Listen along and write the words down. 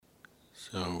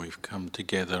So we've come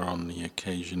together on the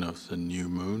occasion of the new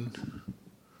moon,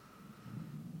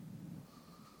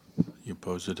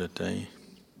 Yubosada Day.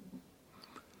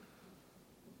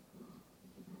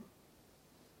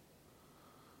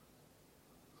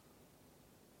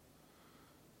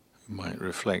 You might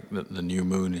reflect that the new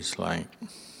moon is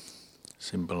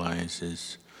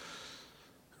symbolizes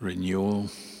renewal.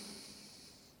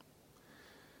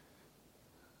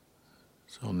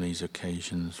 So on these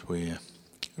occasions we're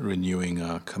renewing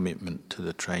our commitment to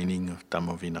the training of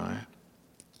Dhammavinaya,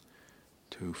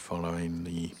 to following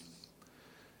the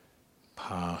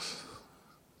path,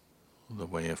 the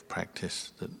way of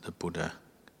practice that the Buddha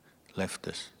left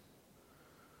us.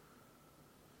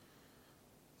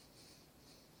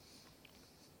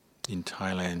 In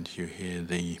Thailand you hear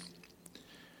the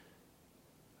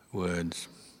words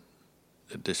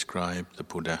that describe the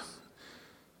Buddha,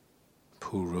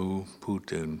 Puru,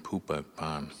 Putun,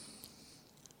 Pubakpan,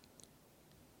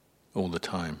 all the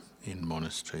time in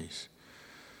monasteries.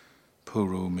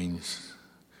 Puru means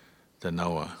the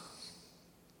knower.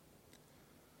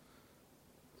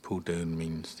 Pudun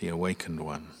means the awakened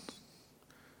one.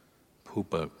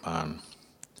 Pubakpan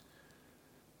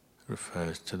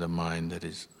refers to the mind that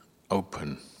is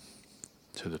open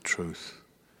to the truth.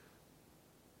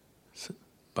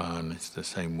 Ban is the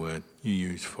same word you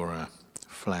use for a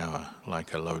flower,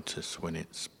 like a lotus when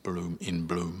it's in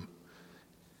bloom.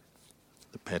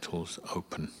 The petals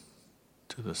open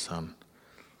to the sun.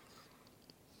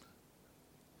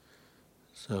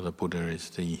 So the Buddha is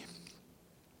the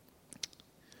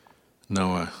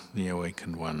knower, the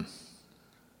awakened one,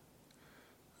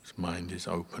 whose mind is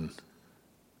open.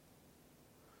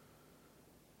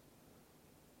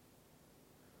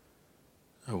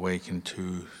 Awakened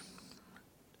to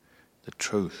the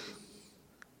truth.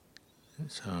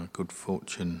 It's our good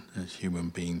fortune as human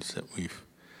beings that we've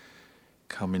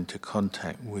come into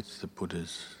contact with the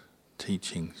Buddha's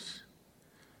teachings,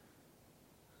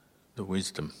 the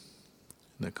wisdom,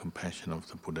 the compassion of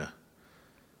the Buddha.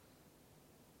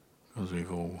 Because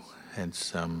we've all had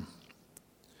some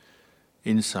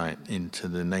insight into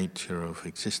the nature of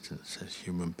existence as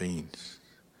human beings.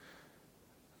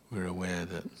 We're aware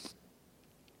that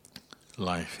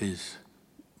life is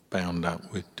bound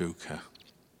up with dukkha.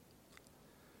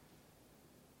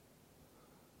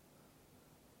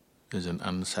 There's an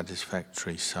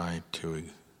unsatisfactory side to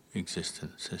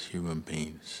existence as human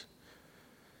beings.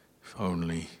 If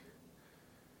only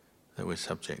that we're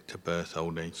subject to birth,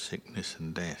 old age, sickness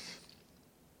and death.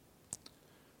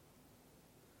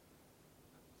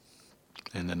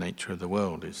 And the nature of the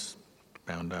world is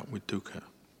bound up with dukkha.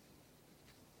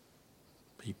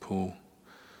 People,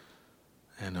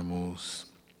 animals,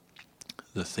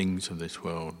 the things of this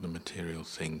world, the material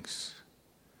things,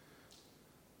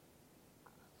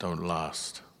 don't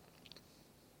last.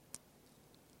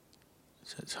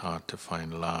 So it's hard to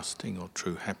find lasting or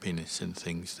true happiness in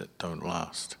things that don't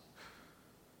last.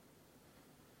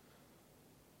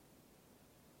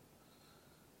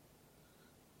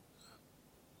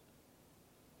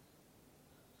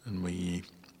 And we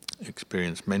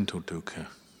experience mental dukkha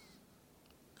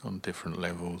on different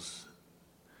levels,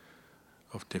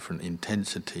 of different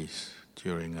intensities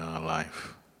during our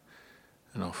life.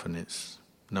 And often it's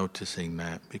noticing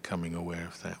that, becoming aware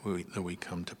of that we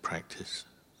come to practice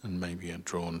and maybe are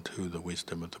drawn to the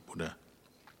wisdom of the Buddha.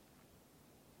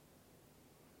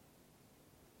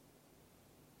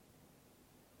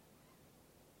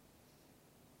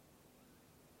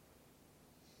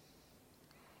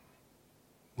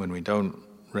 When we don't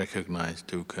recognize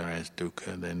dukkha as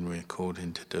dukkha, then we're caught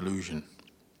into delusion.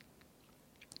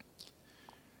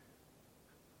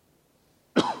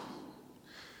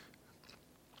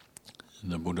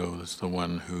 And the Buddha was the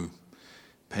one who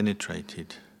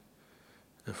penetrated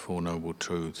the Four Noble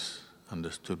Truths,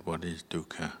 understood what is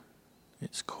dukkha,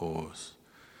 its cause,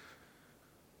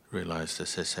 realized the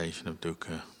cessation of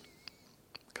dukkha,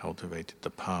 cultivated the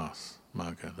path,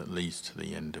 magga, that leads to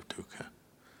the end of dukkha.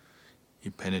 He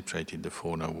penetrated the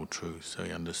Four Noble Truths, so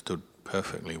he understood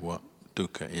perfectly what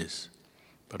dukkha is,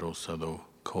 but also the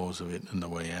cause of it and the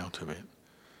way out of it.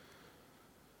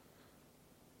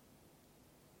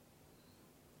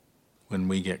 When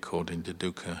we get caught into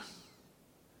dukkha,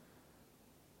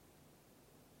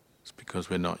 it's because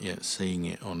we're not yet seeing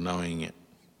it or knowing it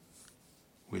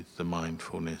with the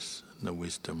mindfulness and the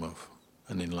wisdom of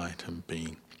an enlightened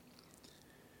being.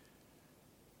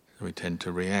 So we tend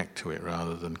to react to it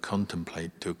rather than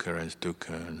contemplate dukkha as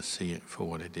dukkha and see it for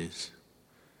what it is.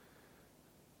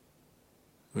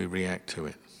 We react to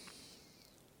it.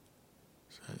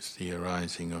 So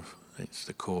it's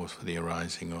the cause for the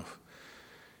arising of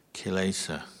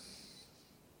kilesa,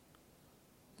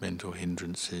 mental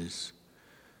hindrances,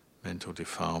 mental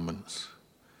defilements,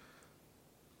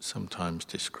 sometimes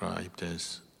described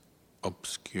as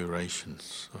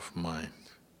obscurations of mind.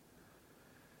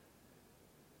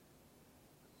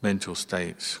 Mental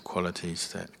states,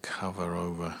 qualities that cover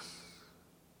over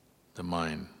the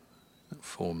mind, that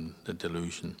form the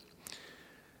delusion,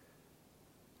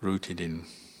 rooted in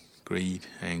greed,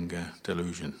 anger,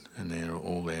 delusion, and they are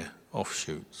all their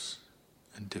offshoots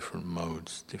and different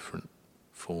modes, different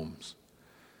forms.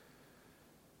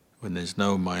 When there's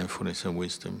no mindfulness and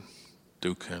wisdom,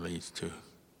 dukkha leads to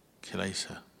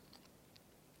kilesa,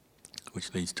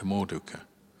 which leads to more dukkha.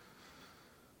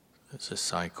 It's a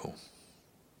cycle.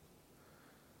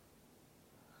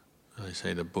 They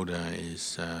say the Buddha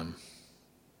is the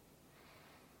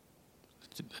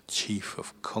chief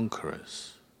of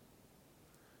conquerors,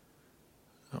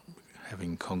 not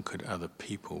having conquered other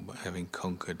people, but having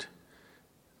conquered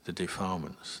the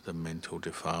defilements, the mental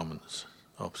defilements,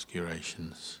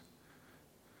 obscurations.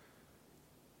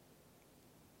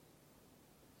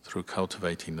 Through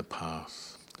cultivating the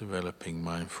path, developing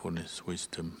mindfulness,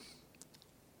 wisdom,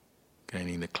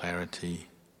 gaining the clarity,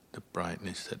 the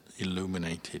brightness that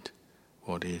illuminated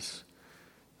what is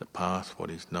the path, what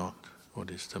is not,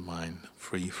 what is the mind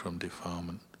free from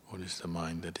defilement, what is the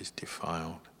mind that is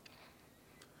defiled.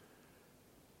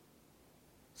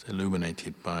 It's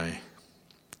illuminated by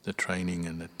the training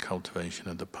and the cultivation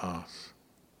of the path.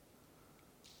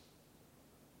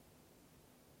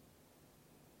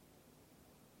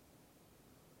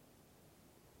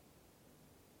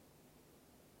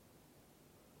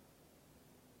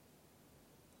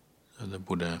 So the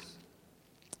Buddha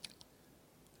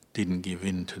didn't give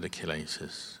in to the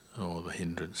kilesas or the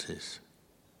hindrances.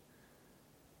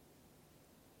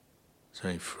 So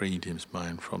he freed his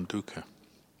mind from dukkha.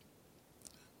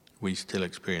 We still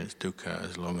experience dukkha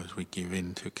as long as we give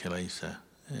in to kilesa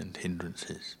and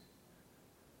hindrances.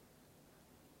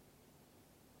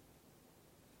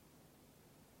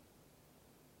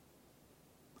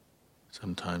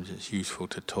 Sometimes it's useful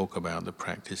to talk about the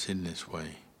practice in this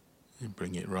way and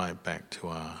bring it right back to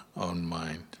our own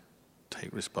mind.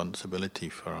 Take responsibility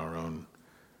for our own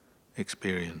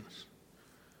experience,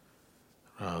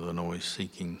 rather than always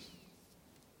seeking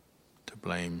to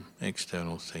blame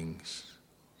external things.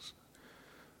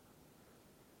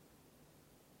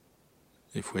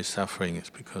 If we're suffering, it's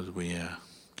because we are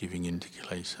giving in to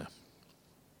kilesa,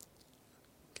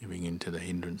 giving in to the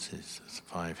hindrances, the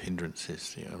 5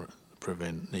 hindrances that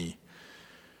prevent the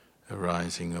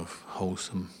arising of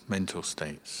wholesome mental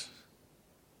states.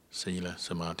 Sila,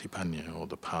 samadhi, panya, or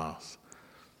the path,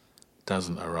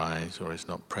 doesn't arise or is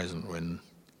not present when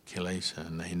kilesa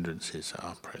and the hindrances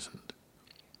are present.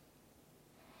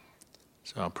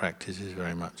 So our practice is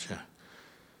very much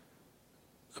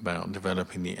about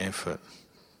developing the effort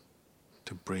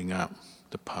to bring up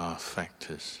the path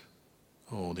factors,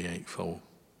 or the eightfold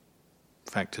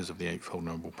factors of the Eightfold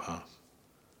Noble Path.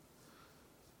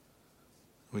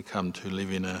 We come to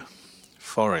live in a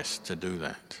forest to do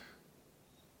that.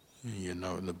 You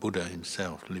know, the Buddha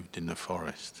himself lived in the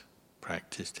forest,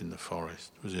 practiced in the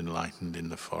forest, was enlightened in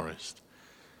the forest.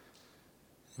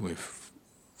 We're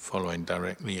following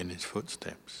directly in his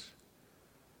footsteps.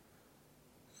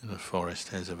 And the forest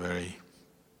has a very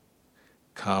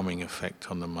calming effect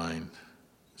on the mind.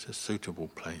 It's a suitable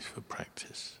place for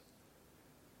practice.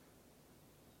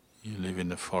 You live in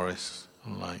the forest,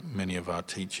 like many of our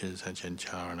teachers,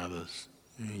 Ajahn and others.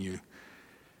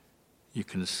 You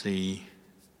can see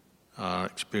our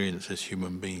experience as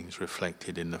human beings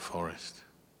reflected in the forest.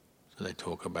 So they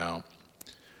talk about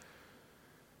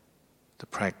the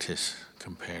practice,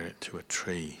 compare it to a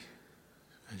tree.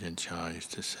 Ajahn Chah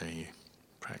used to say,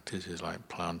 practice is like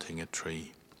planting a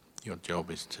tree. Your job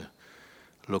is to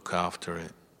look after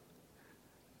it,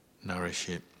 nourish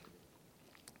it,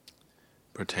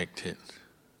 protect it,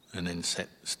 and then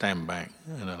stand back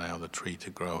and allow the tree to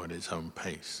grow at its own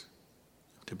pace.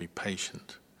 You have to be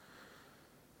patient.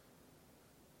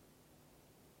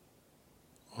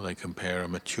 Or they compare a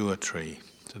mature tree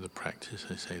to the practice.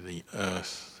 They say the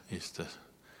earth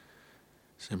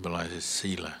symbolizes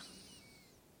sila,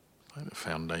 like the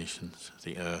foundations of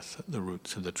the earth. The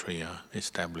roots of the tree are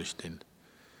established in.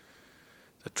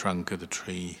 The trunk of the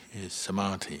tree is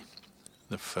samadhi,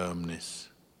 the firmness,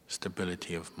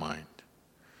 stability of mind.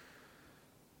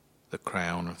 The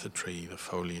crown of the tree, the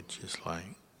foliage, is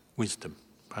like wisdom,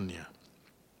 panya.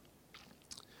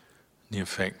 The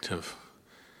effect of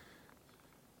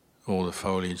all the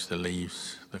foliage, the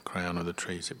leaves, the crown of the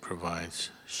trees, it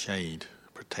provides shade,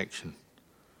 protection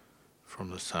from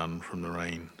the sun, from the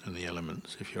rain and the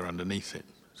elements if you're underneath it.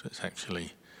 So it's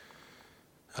actually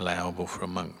allowable for a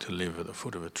monk to live at the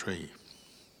foot of a tree.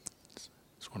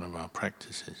 It's one of our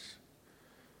practices.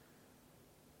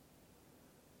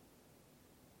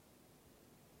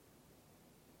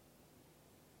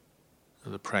 So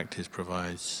the practice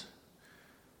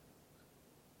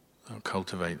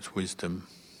cultivates wisdom,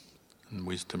 and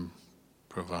wisdom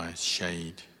provides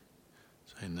shade.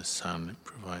 So in the sun it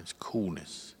provides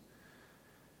coolness.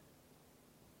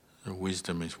 So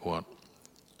wisdom is what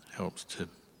helps to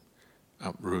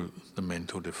uproot the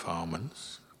mental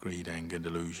defilements, greed, anger,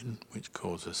 delusion, which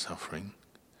causes suffering.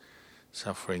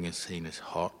 Suffering is seen as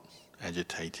hot,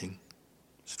 agitating,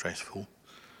 stressful.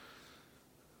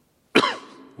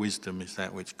 Wisdom is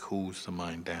that which cools the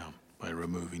mind down by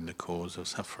removing the cause of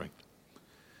suffering.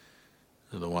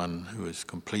 So the one who has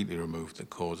completely removed the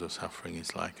cause of suffering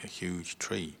is like a huge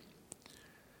tree,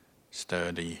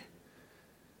 sturdy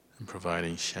and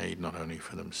providing shade not only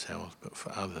for themselves but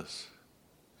for others.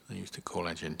 They used to call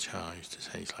Ajahn used to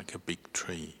say it's like a big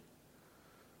tree.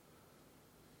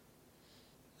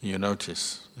 You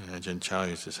notice, Ajahn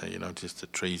used to say, you notice the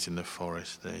trees in the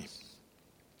forest,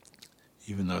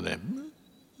 even though they're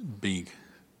big,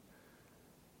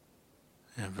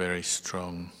 they have very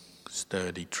strong,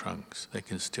 sturdy trunks, they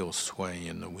can still sway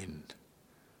in the wind.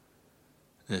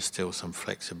 There's still some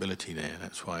flexibility there,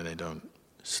 that's why they don't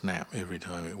snap every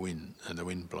time the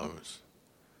wind blows.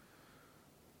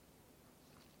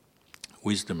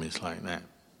 Wisdom is like that.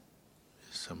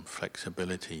 There's some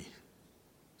flexibility,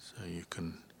 so you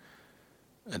can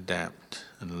adapt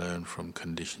and learn from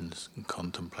conditions and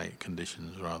contemplate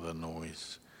conditions rather than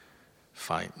always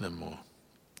fight them or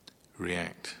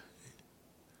react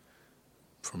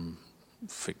from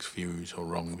fixed views or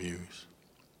wrong views.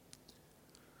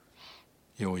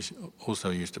 He always also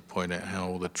used to point out how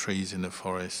all the trees in the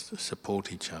forest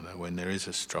support each other. When there is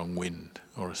a strong wind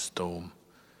or a storm,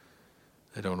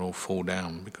 they don't all fall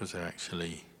down because they're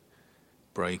actually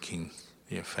breaking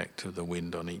the effect of the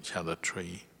wind on each other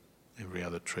tree, every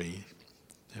other tree.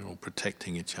 They're all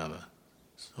protecting each other.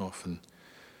 So often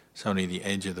it's only the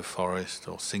edge of the forest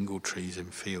or single trees in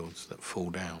fields that fall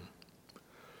down.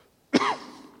 He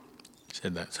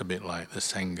said that's a bit like the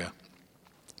Sangha.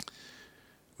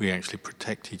 We actually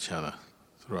protect each other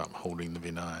through upholding the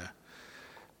Vinaya,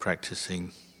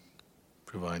 practicing,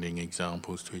 providing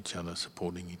examples to each other,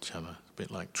 supporting each other, a bit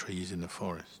like trees in the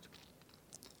forest.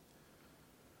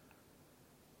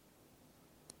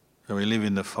 So we live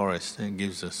in the forest, and it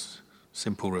gives us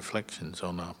simple reflections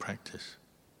on our practice.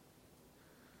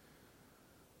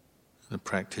 The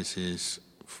practice is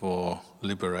for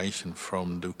liberation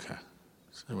from dukkha.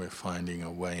 So we're finding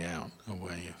a way out, a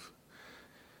way of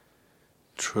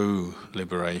true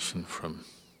liberation from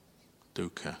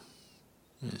dukkha.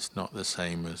 It's not the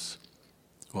same as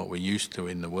what we're used to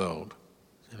in the world.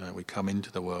 We come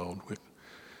into the world with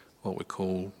what we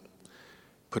call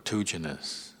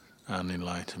patujanas,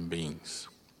 unenlightened beings,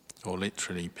 or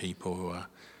literally people who are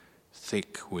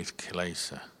thick with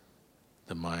kilesa.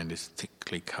 The mind is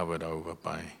thickly covered over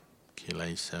by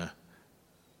kilesa,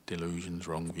 delusions,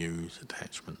 wrong views,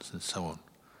 attachments, and so on.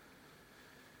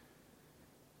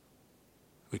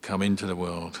 We come into the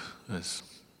world as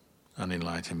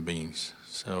unenlightened beings,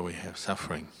 so we have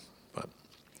suffering. But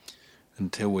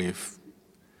until we've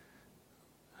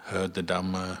heard the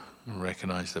Dhamma and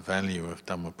recognized the value of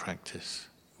Dhamma practice,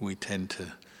 we tend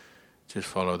to just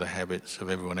follow the habits of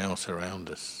everyone else around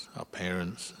us, our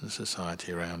parents and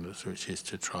society around us, which is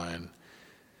to try and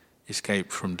escape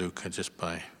from dukkha just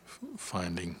by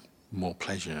finding more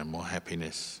pleasure, more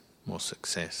happiness, more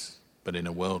success, but in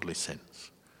a worldly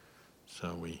sense.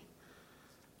 So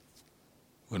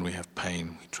when we have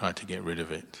pain, we try to get rid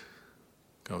of it,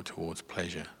 go towards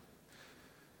pleasure.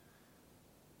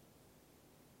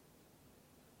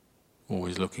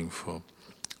 Always looking for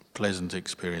pleasant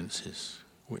experiences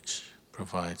which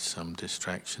provide some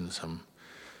distraction, some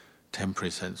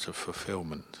temporary sense of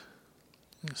fulfillment.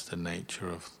 It's the nature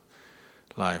of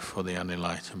life for the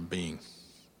unenlightened being.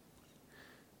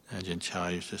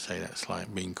 Ajahn used to say that's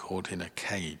like being caught in a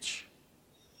cage.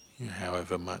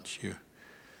 However much you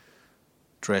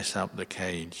dress up the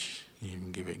cage, you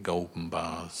can give it golden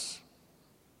bars,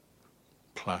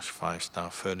 plush 5-star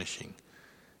furnishing,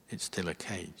 it's still a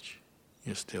cage.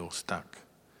 You're still stuck.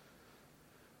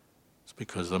 It's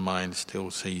because the mind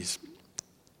still sees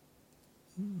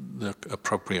the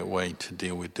appropriate way to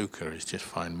deal with dukkha is just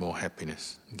find more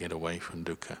happiness and get away from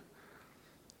dukkha.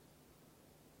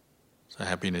 So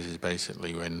happiness is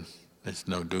basically when there's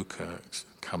no dukkha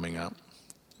coming up,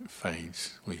 it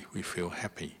fades, we feel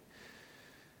happy.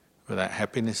 But that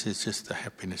happiness is just the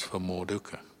happiness for more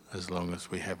dukkha, as long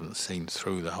as we haven't seen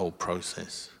through the whole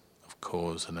process of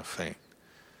cause and effect.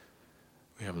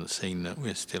 We haven't seen that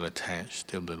we're still attached,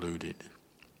 still deluded.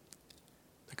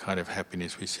 The kind of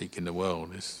happiness we seek in the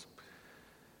world is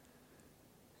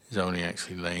only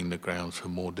actually laying the grounds for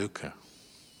more dukkha.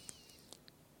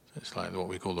 So it's like what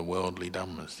we call the worldly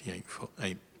dhammas, the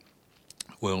eight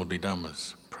worldly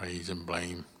dhammas: praise and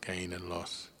blame, gain and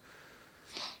loss,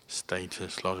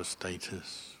 status, lot of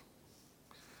status,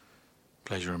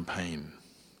 pleasure and pain.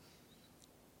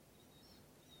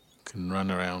 Can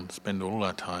run around, spend all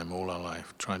our time, all our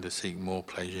life, trying to seek more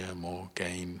pleasure, more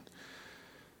gain,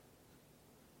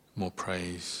 more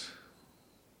praise,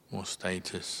 more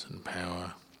status and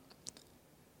power.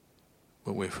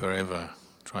 But we're forever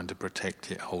trying to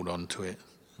protect it, hold on to it.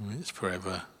 It's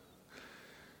forever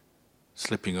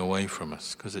slipping away from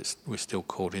us because we're still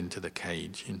caught into the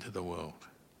cage, into the world.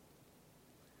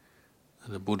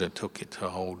 And the Buddha took it to a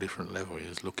whole different level. He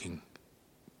was looking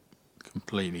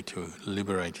completely to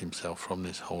liberate himself from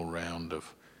this whole round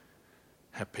of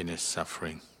happiness,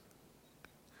 suffering,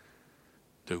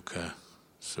 dukkha,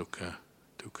 sukha,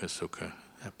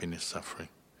 happiness, suffering.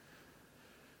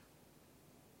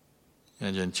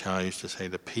 Ajahn Chah used to say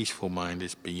the peaceful mind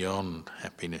is beyond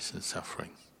happiness and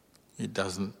suffering. It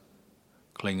doesn't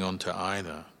cling on to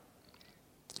either.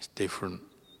 It's different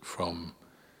from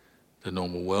the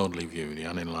normal worldly view, the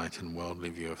unenlightened worldly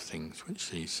view of things, which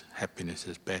sees happiness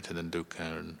as better than dukkha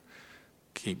and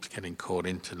keeps getting caught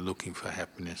into looking for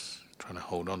happiness, trying to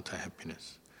hold on to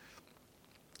happiness.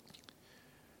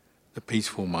 The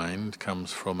peaceful mind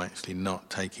comes from actually not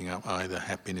taking up either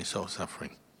happiness or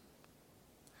suffering.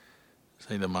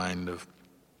 Say the mind of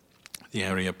the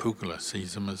Aryapukala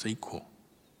sees them as equal.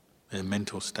 They're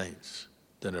mental states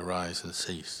that arise and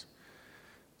cease,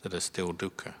 that are still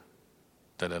dukkha,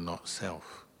 that are not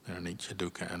self. They're anicca,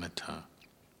 dukkha, anatta.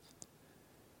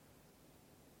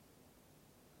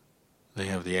 They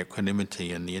have the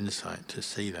equanimity and the insight to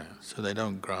see that, so they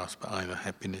don't grasp either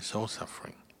happiness or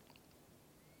suffering.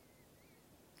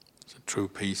 So true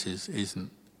peace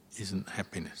isn't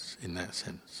happiness in that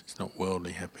sense. It's not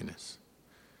worldly happiness.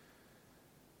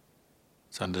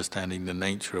 It's understanding the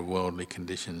nature of worldly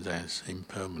conditions as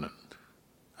impermanent,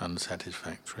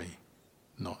 unsatisfactory,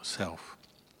 not self.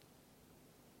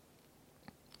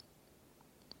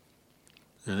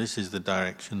 So this is the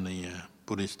direction the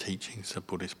Buddhist teachings, the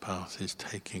Buddhist path is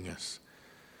taking us.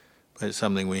 But it's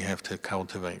something we have to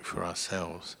cultivate for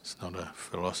ourselves. It's not a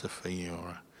philosophy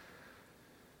or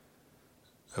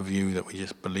a view that we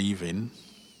just believe in.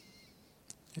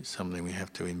 It's something we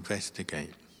have to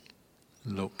investigate,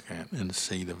 look at and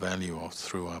see the value of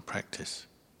through our practice.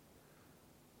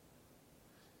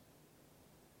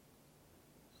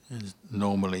 And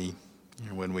normally,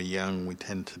 when we're young, we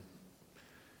tend to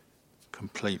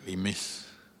completely miss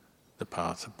the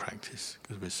path of practice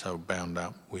because we're so bound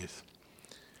up with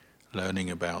learning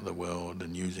about the world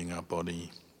and using our body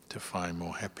to find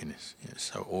more happiness. It's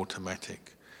so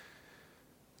automatic.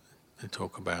 They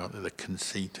talk about the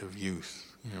conceit of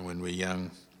youth. When we're young,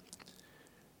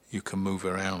 you can move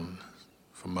around.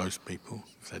 For most people,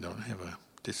 if they don't have a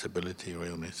disability or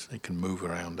illness, they can move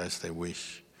around as they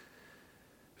wish.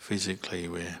 Physically,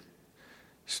 we're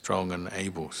strong and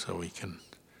able, so we can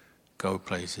go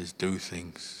places, do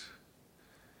things.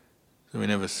 So we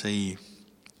never see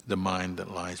the mind that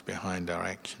lies behind our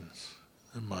actions.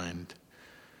 The mind,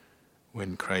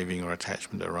 when craving or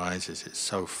attachment arises, it's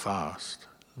so fast,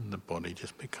 and the body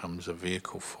just becomes a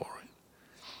vehicle for it.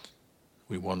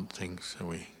 We want things, so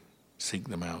we seek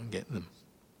them out and get them.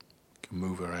 We can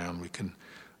move around, we can,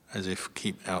 as if,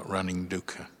 keep outrunning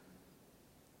dukkha.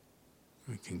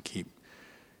 We can keep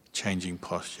changing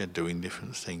posture, doing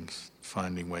different things,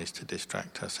 finding ways to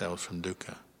distract ourselves from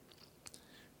dukkha.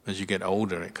 As you get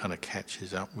older, it kind of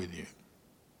catches up with you.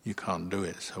 You can't do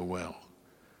it so well.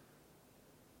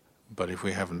 But if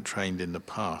we haven't trained in the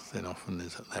path, then often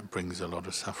that brings a lot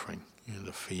of suffering.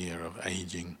 The fear of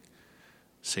aging,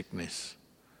 sickness.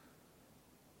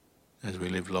 As we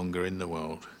live longer in the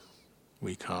world,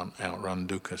 we can't outrun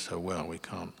dukkha so well. We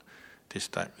can't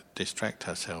distract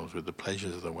ourselves with the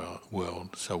pleasures of the world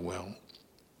so well.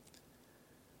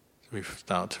 So we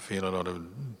start to feel a lot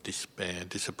of despair,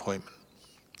 disappointment.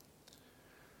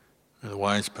 And the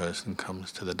wise person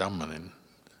comes to the Dhamma and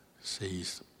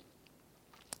sees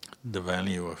the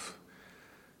value of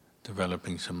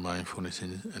developing some mindfulness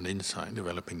and insight,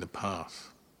 developing the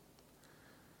path.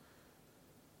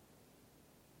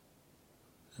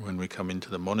 When we come into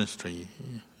the monastery,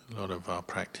 a lot of our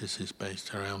practice is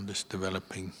based around this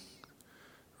developing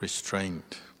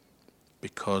restraint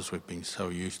because we've been so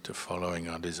used to following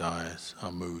our desires,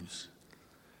 our moods.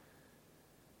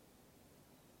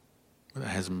 But it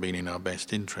hasn't been in our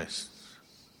best interests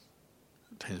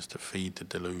tends to feed the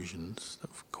delusions that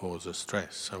cause us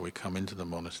stress. So we come into the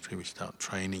monastery, we start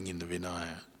training in the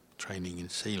Vinaya, training in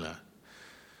Sila,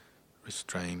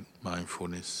 restraint,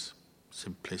 mindfulness,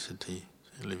 simplicity,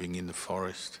 living in the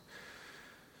forest,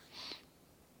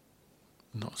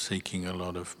 not seeking a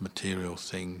lot of material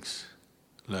things,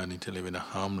 learning to live in a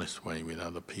harmless way with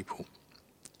other people.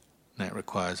 That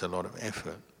requires a lot of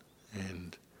effort,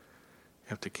 and you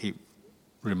have to keep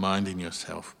reminding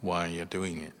yourself why you're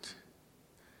doing it.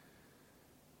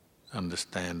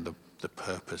 Understand the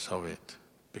purpose of it,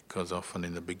 because often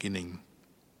in the beginning,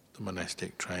 the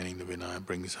monastic training, the Vinaya,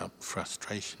 brings up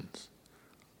frustrations.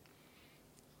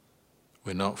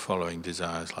 We're not following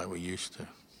desires like we used to.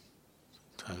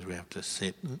 Sometimes we have to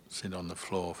sit on the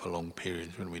floor for long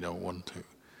periods when we don't want to.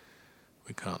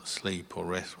 We can't sleep or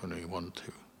rest when we want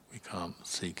to. We can't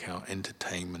seek out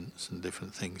entertainments and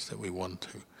different things that we want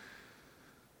to.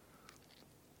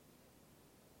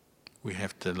 We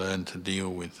have to learn to deal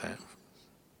with that,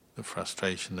 the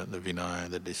frustration that the Vinaya,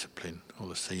 the discipline, or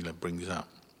the Sila brings up.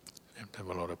 You have to have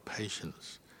a lot of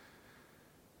patience.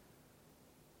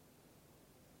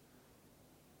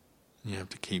 You have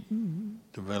to keep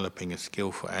developing a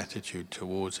skillful attitude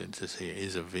towards it, to see it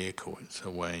is a vehicle, it's a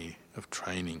way of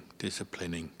training,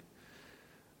 disciplining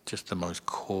just the most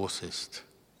coarsest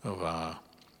of our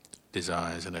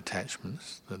desires and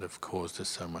attachments that have caused us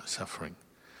so much suffering.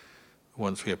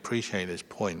 Once we appreciate this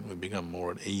point, we become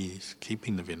more at ease,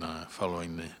 keeping the Vinaya,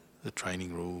 following the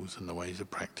training rules and the ways of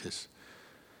practice.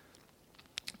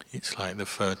 It's like the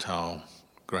fertile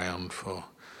ground for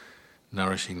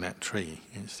nourishing that tree.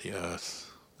 It's the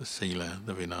earth. The Sila,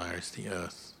 the Vinaya, is the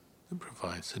earth that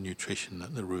provides the nutrition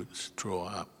that the roots draw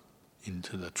up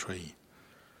into the tree.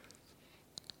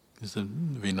 Because the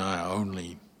Vinaya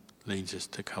only leads us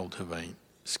to cultivate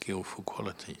skillful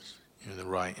qualities, the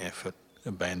right effort,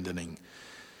 abandoning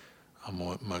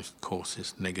our most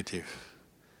coarsest negative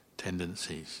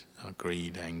tendencies, our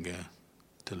greed, anger,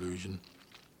 delusion,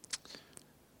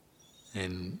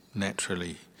 and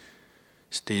naturally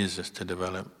steers us to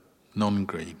develop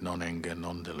non-greed, non-anger,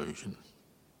 non-delusion,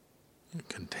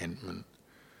 contentment,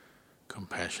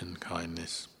 compassion,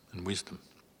 kindness, and wisdom.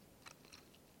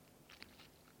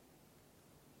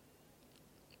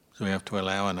 So we have to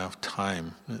allow enough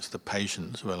time. It's the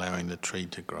patience of allowing the tree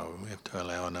to grow. We have to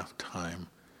allow enough time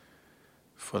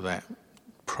for that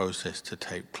process to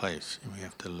take place. And we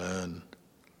have to learn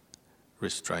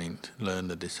restraint, learn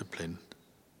the discipline.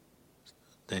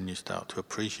 Then you start to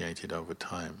appreciate it over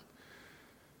time.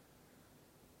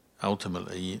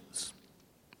 Ultimately, it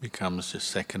becomes just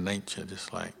second nature,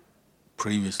 just like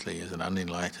previously as an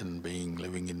unenlightened being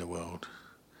living in the world,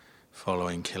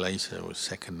 following kilesa was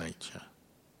second nature.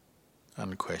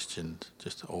 Unquestioned,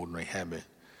 just an ordinary habit.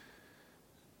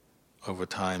 Over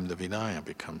time, the Vinaya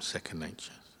becomes second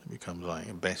nature. It becomes like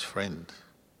a best friend.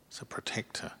 It's a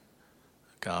protector,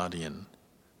 a guardian,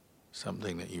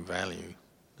 something that you value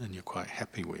and you're quite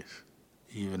happy with,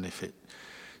 even if it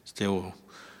still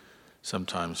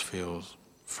sometimes feels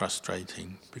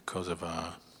frustrating because of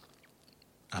our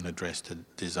unaddressed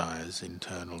desires,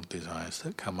 internal desires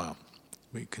that come up.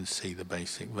 We can see the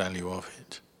basic value of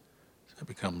it. It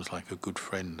becomes like a good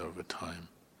friend over time,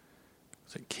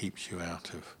 because it keeps you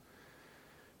out of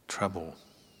trouble.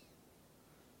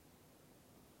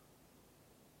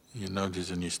 You notice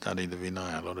when you study the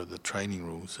Vinaya, a lot of the training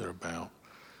rules are about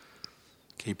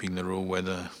keeping the rule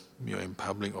whether you're in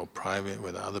public or private,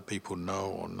 whether other people know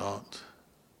or not.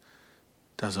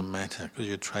 Doesn't matter, because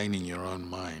you're training your own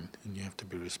mind and you have to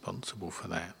be responsible for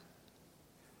that.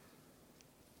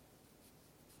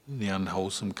 The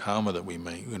unwholesome karma that we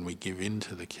make when we give in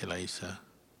to the kilesa,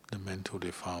 the mental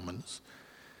defilements,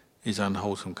 is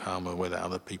unwholesome karma whether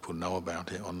other people know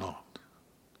about it or not.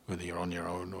 Whether you're on your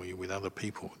own or you're with other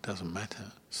people, it doesn't matter.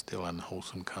 It's still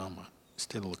unwholesome karma. It's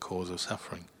still the cause of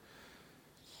suffering.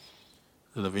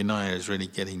 So the Vinaya is really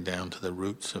getting down to the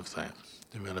roots of that,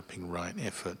 developing right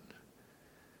effort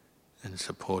and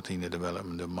supporting the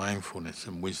development of mindfulness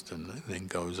and wisdom that then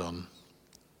goes on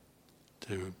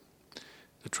to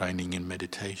the training in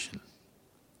meditation.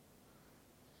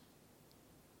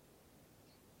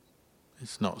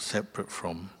 It's not separate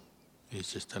from,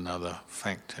 it's just another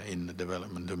factor in the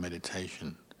development of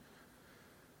meditation.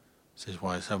 This is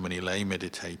why so many lay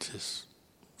meditators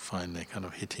find they're kind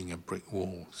of hitting a brick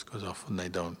wall, because often they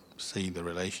don't see the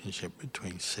relationship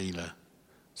between sila,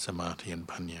 samadhi and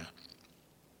panya.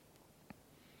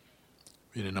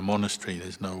 But in a monastery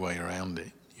there's no way around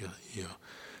it.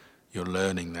 You're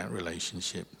learning that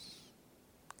relationship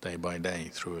day by day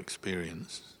through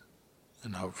experience,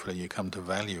 and hopefully you come to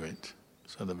value it.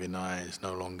 So the Vinaya is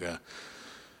no longer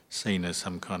seen as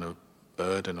some kind of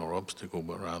burden or obstacle,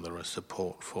 but rather a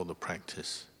support for the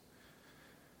practice.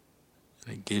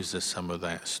 And it gives us some of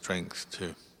that strength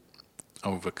to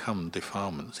overcome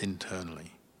defilements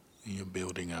internally. You're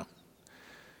building up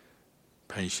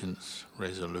patience,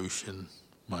 resolution,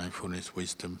 mindfulness,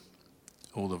 wisdom,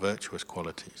 all the virtuous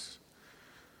qualities.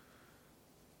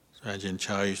 So Ajahn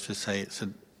Chah used to say it's a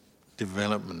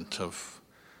development of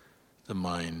the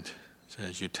mind. So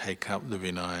as you take up the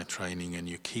Vinaya training and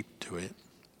you keep to it,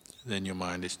 then your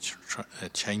mind is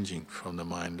changing from the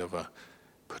mind of a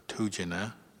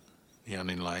patujana, the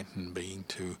unenlightened being,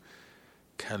 to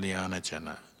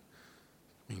Kalyano,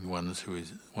 meaning one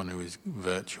who is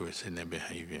virtuous in their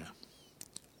behavior.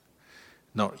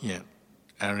 Not yet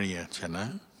Arya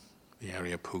Jana, the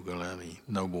Arya Pugala, the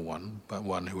noble one, but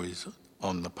one who is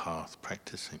on the path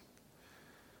practicing.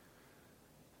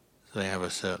 So they have a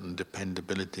certain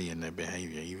dependability in their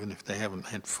behavior, even if they haven't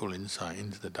had full insight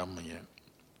into the Dhamma yet.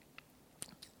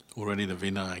 Already the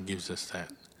Vinaya gives us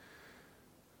that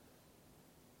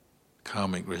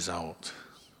karmic result.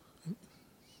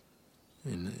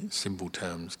 In simple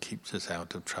terms, keeps us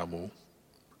out of trouble,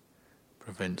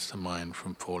 prevents the mind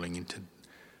from falling into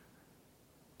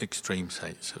extreme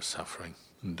states of suffering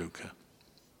and dukkha.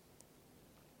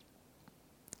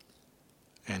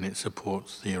 And it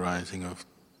supports the arising of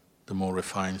the more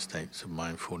refined states of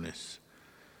mindfulness,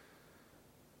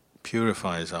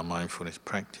 purifies our mindfulness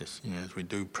practice. As we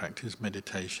do practice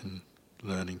meditation,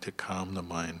 learning to calm the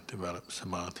mind, develop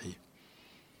samadhi,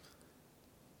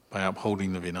 by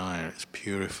upholding the Vinaya, it's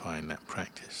purifying that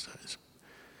practice. So it's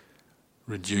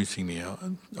reducing the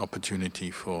opportunity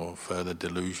for further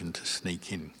delusion to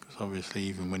sneak in. Because obviously,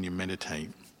 even when you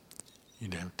meditate,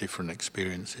 you'd have different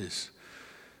experiences,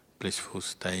 blissful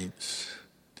states,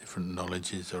 different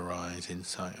knowledges arise,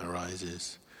 insight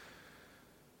arises.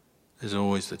 There's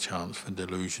always the chance for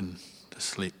delusion to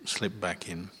slip back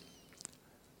in,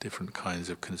 different kinds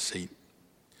of conceit.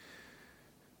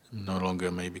 No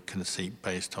longer maybe conceit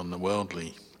based on the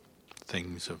worldly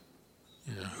things of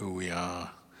who we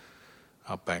are,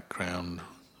 our background,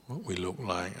 what we look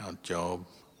like, our job,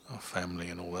 our family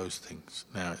and all those things.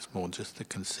 Now it's more just the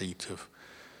conceit of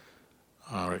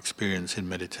our experience in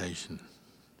meditation,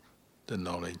 the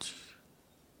knowledge,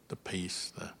 the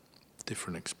peace, the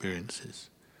different experiences.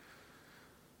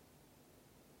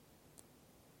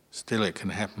 Still it can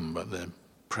happen, but the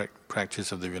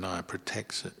practice of the Vinaya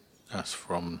protects us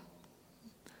from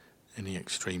any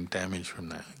extreme damage from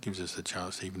that. It gives us the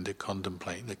chance even to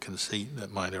contemplate the conceit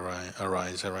that might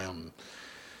arise around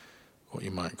what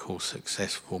you might call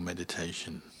successful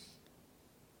meditation,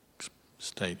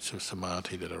 states of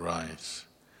samadhi that arise.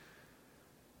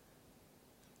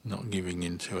 Not giving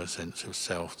into a sense of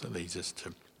self that leads us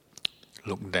to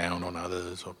look down on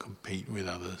others or compete with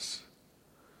others.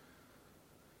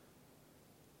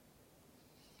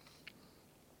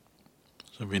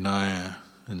 So Vinaya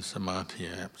and Samadhi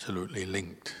are absolutely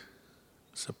linked,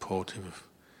 supportive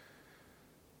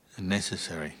and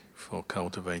necessary for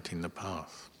cultivating the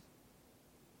path.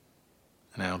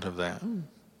 And out of that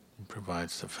it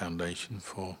provides the foundation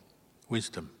for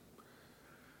wisdom.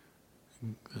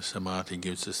 The Samadhi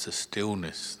gives us the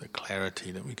stillness, the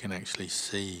clarity that we can actually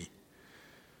see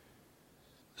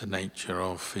the nature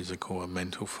of physical and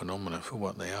mental phenomena for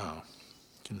what they are.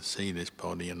 You can see this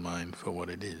body and mind for what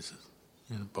it is.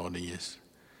 The body is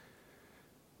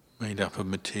made up of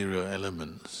material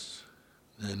elements.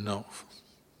 They're not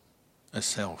a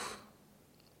self.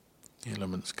 The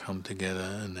elements come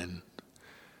together and then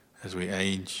as we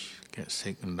age, get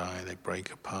sick and die, they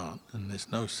break apart. And there's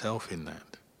no self in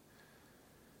that.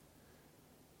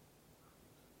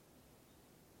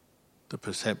 The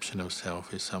perception of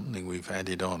self is something we've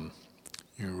added on,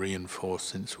 reinforced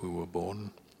since we were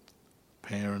born.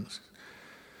 Parents,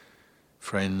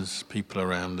 friends, people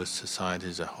around us, society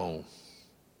as a whole,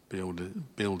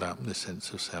 build up the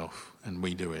sense of self, and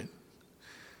we do it.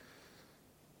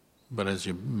 But as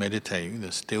you meditate,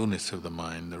 the stillness of the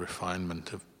mind, the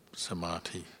refinement of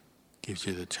samadhi, gives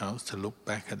you the chance to look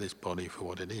back at this body for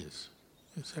what it is.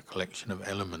 It's a collection of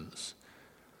elements,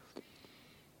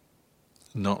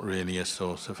 not really a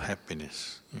source of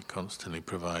happiness. You're constantly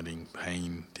providing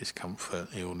pain, discomfort,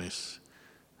 illness,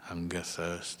 hunger,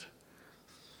 thirst.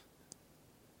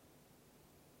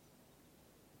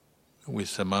 With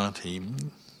samadhi,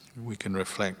 we can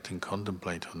reflect and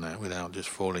contemplate on that without just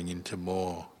falling into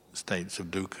more states of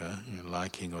dukkha,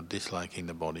 liking or disliking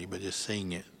the body, but just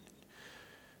seeing it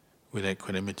with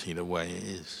equanimity the way it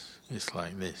is. It's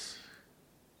like this.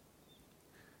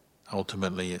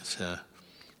 Ultimately, it's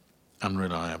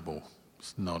unreliable.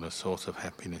 It's not a source of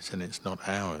happiness, and it's not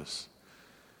ours.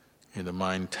 The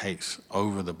mind takes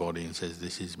over the body and says,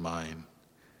 "This is mine."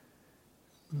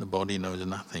 The body knows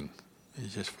nothing.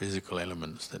 It's just physical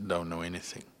elements that don't know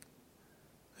anything.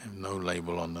 They have no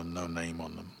label on them, no name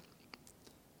on them.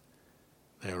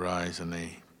 They arise and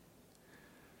they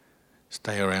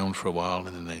stay around for a while,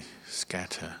 and then they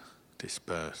scatter,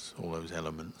 disperse. All those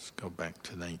elements go back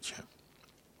to nature.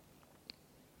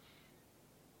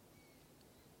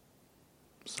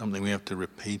 Something we have to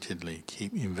repeatedly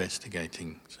keep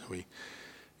investigating. So we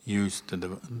use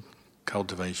the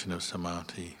cultivation of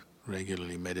samadhi,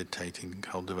 regularly meditating,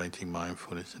 cultivating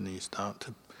mindfulness, and you start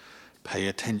to pay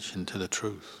attention to the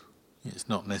truth. It's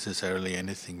not necessarily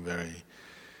anything very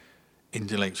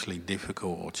intellectually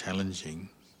difficult or challenging.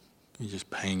 You're just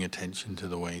paying attention to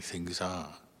the way things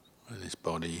are. This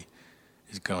body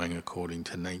is going according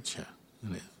to nature,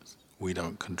 and we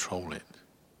don't control it.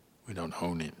 We don't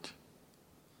own it.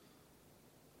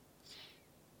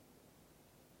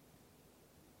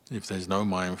 If there's no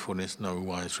mindfulness, no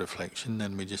wise reflection,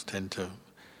 then we just tend to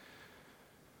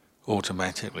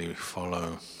automatically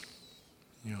follow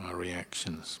our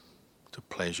reactions to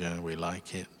pleasure. We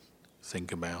like it,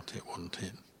 think about it, want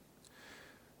it.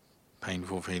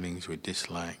 Painful feelings we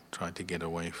dislike, try to get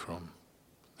away from.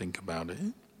 Think about it,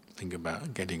 think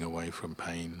about getting away from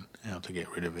pain, how to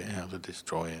get rid of it, how to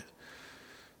destroy it.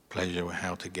 Pleasure,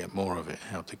 how to get more of it,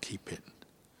 how to keep it.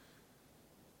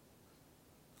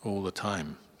 All the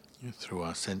time. Through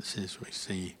our senses we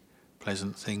see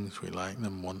pleasant things, we like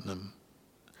them, want them.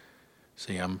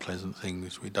 See unpleasant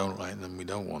things, we don't like them, we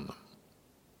don't want them.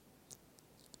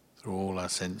 Through all our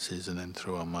senses and then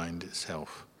through our mind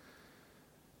itself.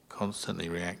 Constantly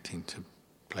reacting to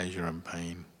pleasure and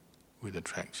pain with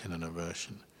attraction and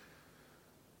aversion.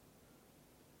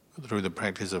 But through the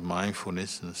practice of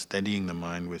mindfulness and steadying the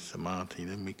mind with samadhi,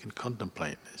 then we can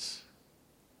contemplate this.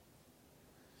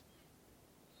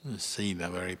 And see the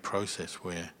very process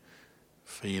where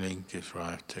feeling gives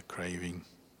rise to craving,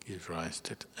 gives rise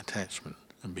to attachment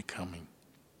and becoming.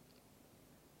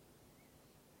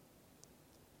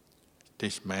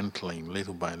 Dismantling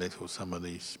little by little some of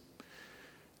these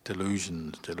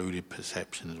delusions, deluded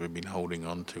perceptions we've been holding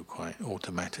on to quite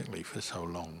automatically for so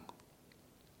long.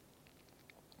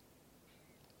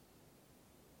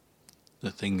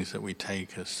 The things that we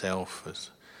take as self,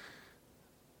 as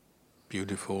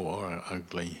beautiful or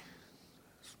ugly,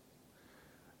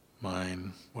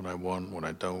 mine, what I want, what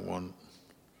I don't want,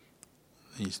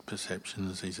 these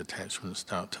perceptions, these attachments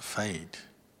start to fade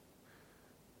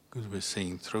because we're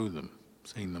seeing through them,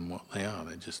 seeing them what they are.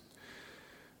 They're just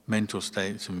mental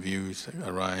states and views that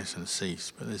arise and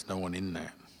cease, but there's no one in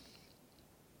that.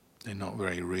 They're not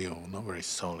very real, not very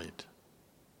solid.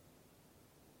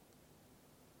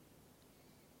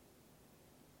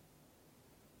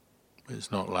 It's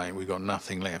not like we've got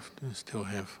nothing left. We still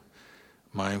have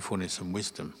mindfulness and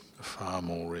wisdom, a far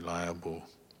more reliable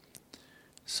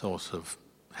source of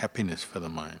happiness for the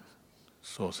mind,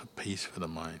 source of peace for the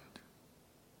mind.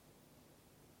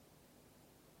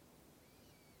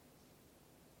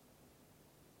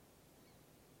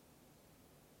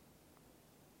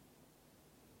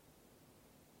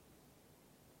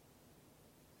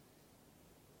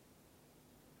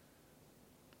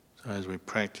 So as we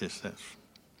practice,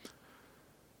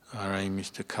 our aim is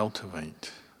to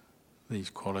cultivate these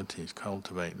qualities,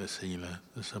 cultivate the sila,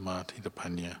 the samadhi, the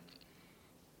panya.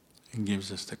 It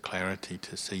gives us the clarity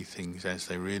to see things as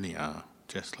they really are,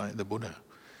 just like the Buddha.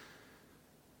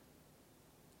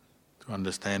 To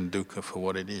understand dukkha for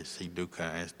what it is, see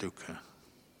dukkha as dukkha,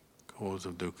 cause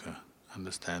of dukkha,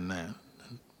 understand that.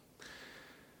 And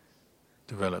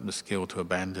develop the skill to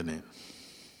abandon it,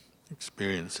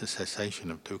 experience the cessation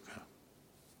of dukkha,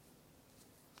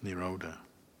 nirodha.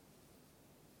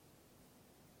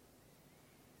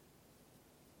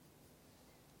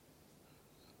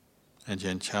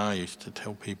 Ajahn Chah used to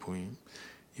tell people,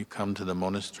 you come to the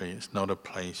monastery, it's not a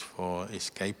place for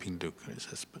escaping dukkha,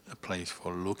 it's a place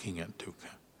for looking at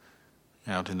dukkha.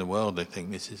 Out in the world they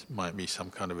think this might be some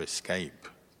kind of escape.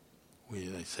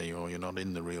 They say, oh, you're not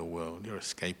in the real world, you're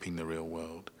escaping the real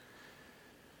world.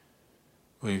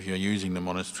 Well, if you're using the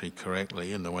monastery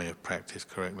correctly and the way of practice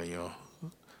correctly, you're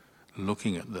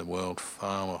looking at the world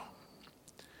far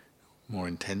more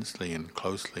intensely and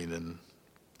closely than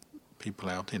people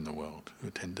out in the world who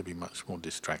tend to be much more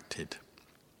distracted.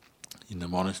 In the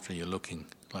monastery you're looking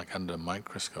like under a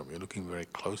microscope, you're looking very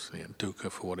closely at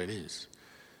dukkha for what it is.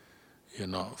 You're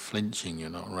not flinching, you're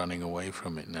not running away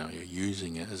from it now, you're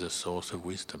using it as a source of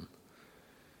wisdom.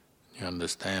 You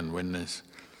understand when there's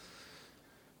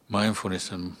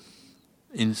mindfulness and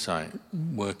insight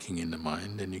working in the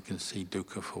mind, then you can see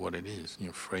dukkha for what it is, and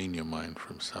you're freeing your mind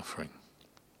from suffering.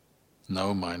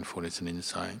 no mindfulness and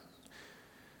insight,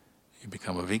 you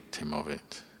become a victim of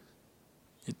it.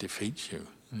 It defeats you,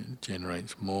 and it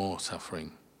generates more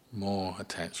suffering, more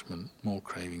attachment, more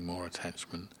craving, more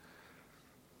attachment.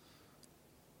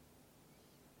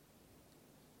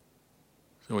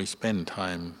 So we spend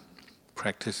time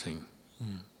practicing.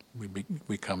 We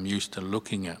become used to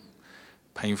looking at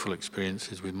painful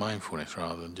experiences with mindfulness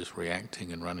rather than just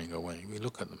reacting and running away. We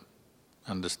look at them,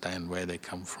 understand where they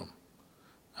come from,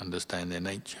 understand their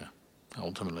nature.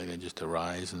 Ultimately, they just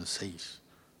arise and cease.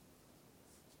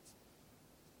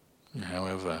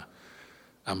 However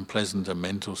unpleasant a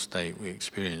mental state we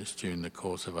experience during the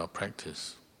course of our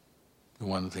practice, the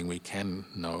one thing we can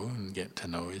know and get to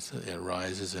know is that it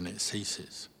arises and it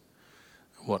ceases.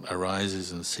 What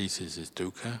arises and ceases is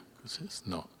dukkha, because it's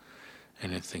not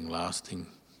anything lasting,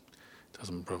 it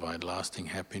doesn't provide lasting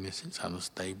happiness, it's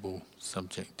unstable,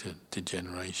 subject to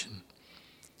degeneration.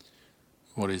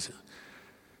 What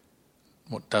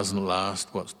doesn't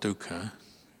last, what's dukkha,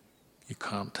 you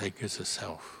can't take as a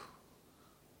self.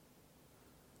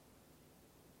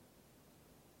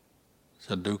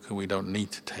 So dukkha, we don't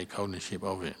need to take ownership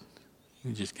of it.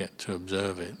 You just get to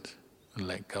observe it and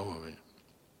let go of it.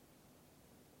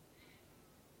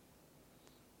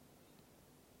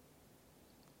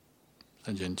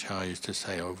 Ajahn Chah used to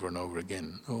say over and over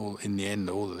again, in the end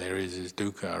all there is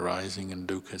dukkha arising and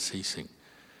dukkha ceasing.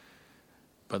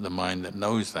 But the mind that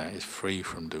knows that is free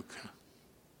from dukkha.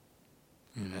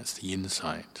 And that's the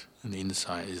insight. And the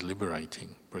insight is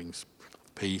liberating, brings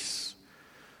peace,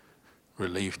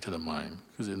 relief to the mind,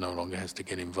 because it no longer has to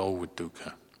get involved with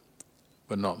dukkha.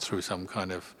 But not through some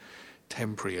kind of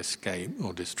temporary escape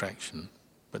or distraction,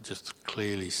 but just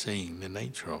clearly seeing the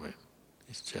nature of it.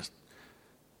 It's just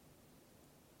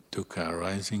dukkha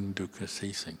arising, dukkha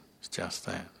ceasing. It's just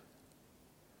that.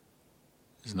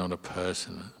 It's not a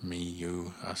person, me,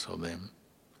 you, us or them.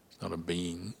 It's not a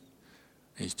being.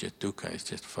 It's just dukkha, it's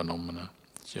just phenomena.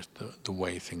 It's just the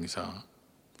way things are.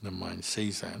 The mind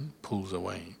sees that and pulls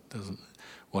away, doesn't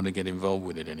want to get involved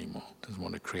with it anymore, doesn't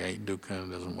want to create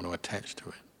dukkha, doesn't want to attach to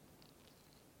it.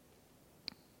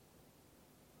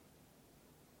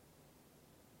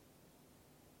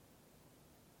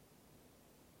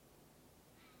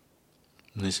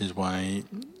 And this is why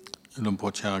Luang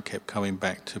Por Chah kept coming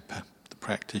back to the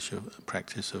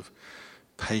practice of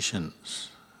patience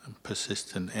and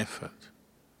persistent effort.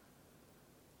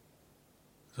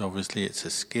 So obviously it's a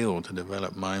skill to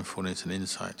develop mindfulness and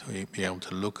insight, to be able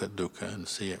to look at dukkha and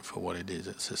see it for what it is.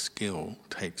 It's a skill,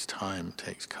 takes time,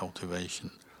 takes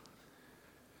cultivation.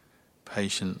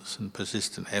 Patience and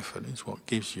persistent effort is what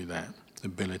gives you that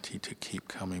ability to keep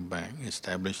coming back,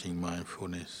 establishing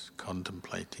mindfulness,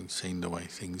 contemplating, seeing the way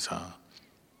things are.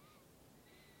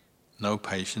 No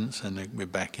patience, and we're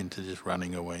back into just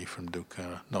running away from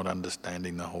dukkha, not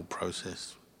understanding the whole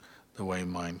process, the way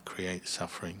mind creates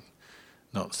suffering,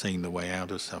 not seeing the way out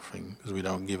of suffering, because we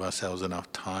don't give ourselves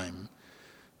enough time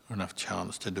or enough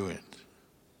chance to do it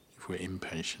if we're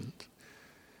impatient.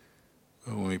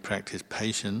 But when we practice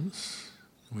patience,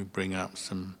 we bring up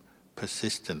some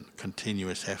persistent,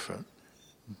 continuous effort,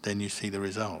 then you see the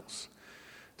results.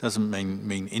 Doesn't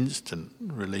mean instant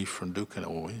relief from dukkha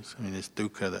always. I mean, it's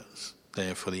dukkha that's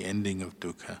there for the ending of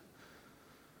dukkha.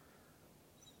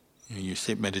 You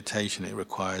sit meditation, it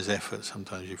requires effort.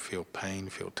 Sometimes you feel pain,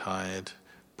 feel tired,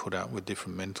 put out with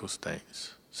different mental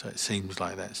states. So it seems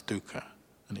like that's dukkha,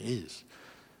 and it is.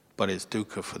 But it's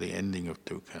dukkha for the ending of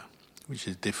dukkha, which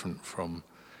is different from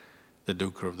the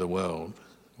dukkha of the world,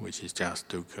 which is just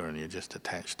dukkha and you're just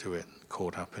attached to it,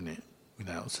 caught up in it,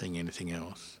 without seeing anything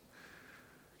else.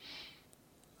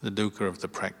 The dukkha of the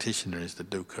practitioner is the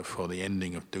dukkha for the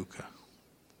ending of dukkha.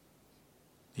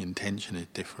 The intention is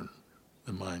different.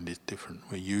 The mind is different.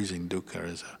 We're using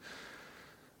dukkha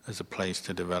as a place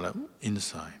to develop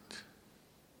insight.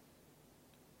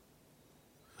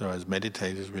 So as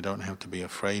meditators, we don't have to be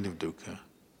afraid of dukkha.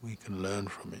 We can learn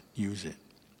from it, use it.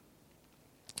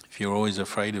 If you're always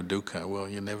afraid of dukkha, well,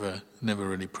 you never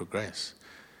really progress.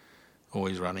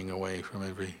 Always running away from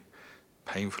every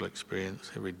painful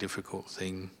experience, every difficult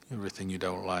thing, everything you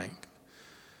don't like.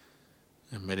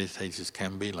 And meditators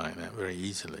can be like that very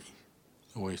easily.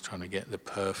 Always trying to get the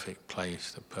perfect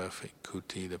place, the perfect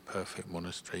kuti, the perfect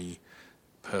monastery,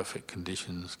 perfect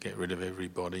conditions, get rid of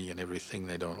everybody and everything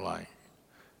they don't like.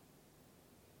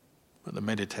 But the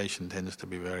meditation tends to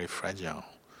be very fragile.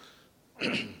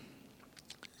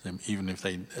 Even if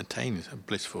they attain a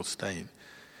blissful state,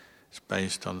 it's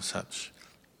based on such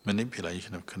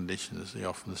manipulation of conditions. You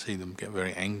often see them get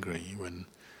very angry when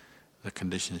the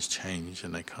conditions change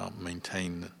and they can't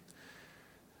maintain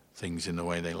things in the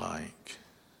way they like.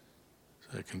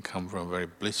 So it can come from a very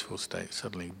blissful state,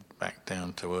 suddenly back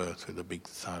down to earth with a big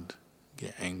thud,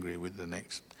 get angry with the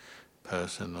next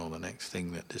person or the next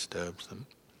thing that disturbs them.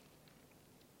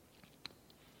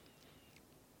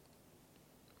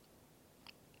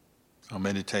 Our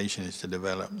meditation is to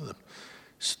develop the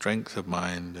strength of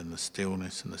mind and the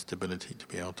stillness and the stability to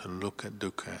be able to look at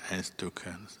dukkha as dukkha,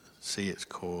 and see its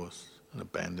cause and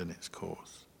abandon its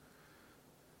cause.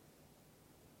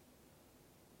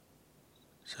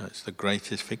 So it's the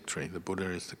greatest victory. The Buddha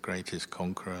is the greatest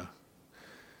conqueror.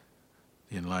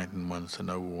 The enlightened ones, the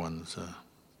noble ones are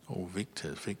all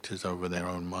victors, victors over their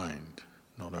own mind,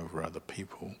 not over other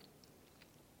people.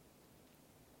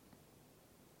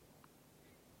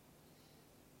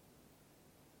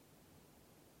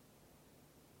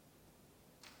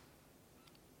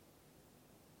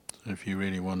 So if you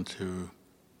really want to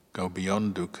go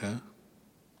beyond dukkha,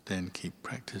 then keep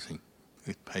practicing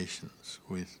with patience,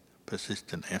 with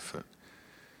persistent effort.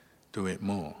 Do it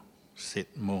more,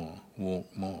 sit more, walk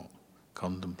more,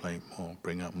 contemplate more,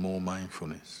 bring up more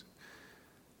mindfulness.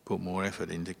 Put more effort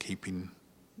into keeping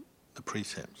the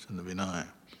precepts and the Vinaya.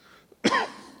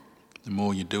 The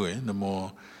more you do it, the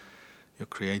more you're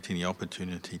creating the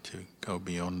opportunity to go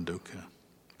beyond dukkha,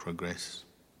 progress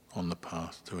on the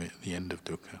path to it, the end of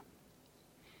dukkha.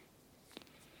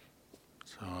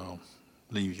 So I'll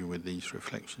leave you with these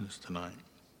reflections tonight.